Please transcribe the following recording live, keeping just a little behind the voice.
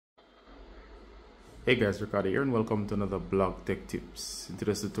Hey guys, Ricardo here and welcome to another blog tech tips. In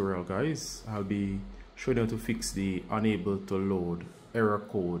today's tutorial guys, I'll be showing you how to fix the unable to load error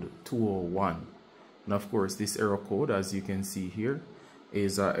code 201. And of course this error code, as you can see here,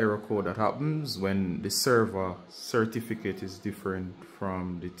 is an error code that happens when the server certificate is different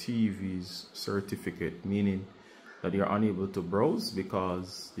from the TV's certificate, meaning that you're unable to browse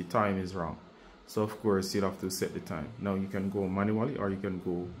because the time is wrong. So of course you'll have to set the time. Now you can go manually or you can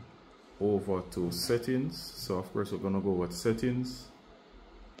go over to settings. So of course we're going to go with settings.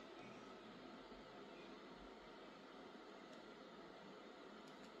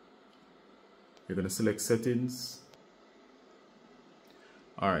 You're going to select settings.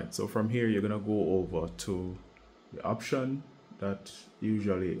 Alright, so from here you're going to go over to the option that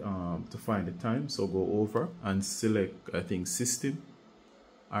usually to find the time. So go over and select, I think, system.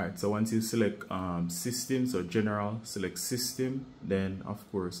 Alright, so once you select system, so general, select system, then of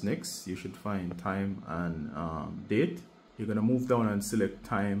course next you should find time and date. You're going to move down and select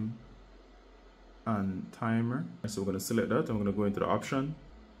time and timer. So we're going to select that. I'm going to go into the option,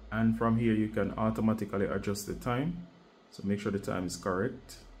 and from here you can automatically adjust the time. So make sure the time is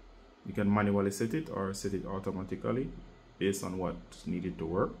correct. You can manually set it or set it automatically based on what's needed to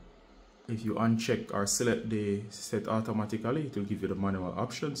work. If you uncheck or select the set automatically, it will give you the manual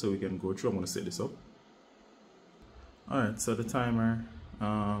option, so we can go through. I'm going to set this up. Alright, so the timer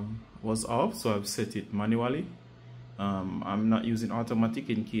was off, so I've set it manually. I'm not using automatic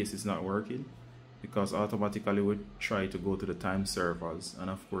in case it's not working, because automatically would try to go to the time servers, and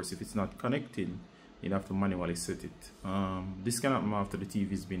of course if it's not connecting, you'd have to manually set it. This can happen after the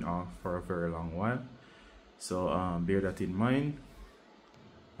TV's been off for a very long while, so bear that in mind.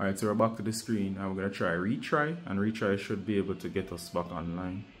 Alright, so we're back to the screen. I'm going to try retry, and retry should be able to get us back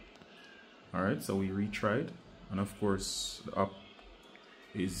online. Alright, so we retried, and of course the app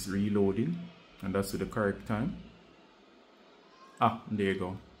is reloading, and that's with the correct time. There you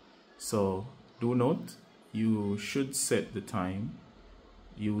go. So do note, you should set the time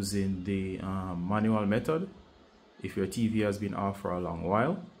using the manual method if your TV has been off for a long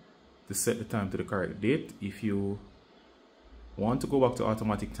while, to set the time to the correct date. If you want to go back to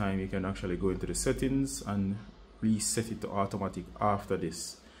automatic time, you can actually go into the settings and reset it to automatic after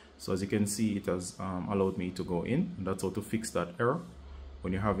this. So as you can see, it has allowed me to go in, and that's how to fix that error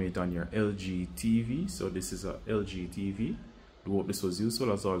when you're having it on your LG TV. So this is a LG TV. I hope this was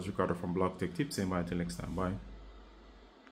useful. As always, Ricardo from Blog Tech Tips, and bye until next time. Bye.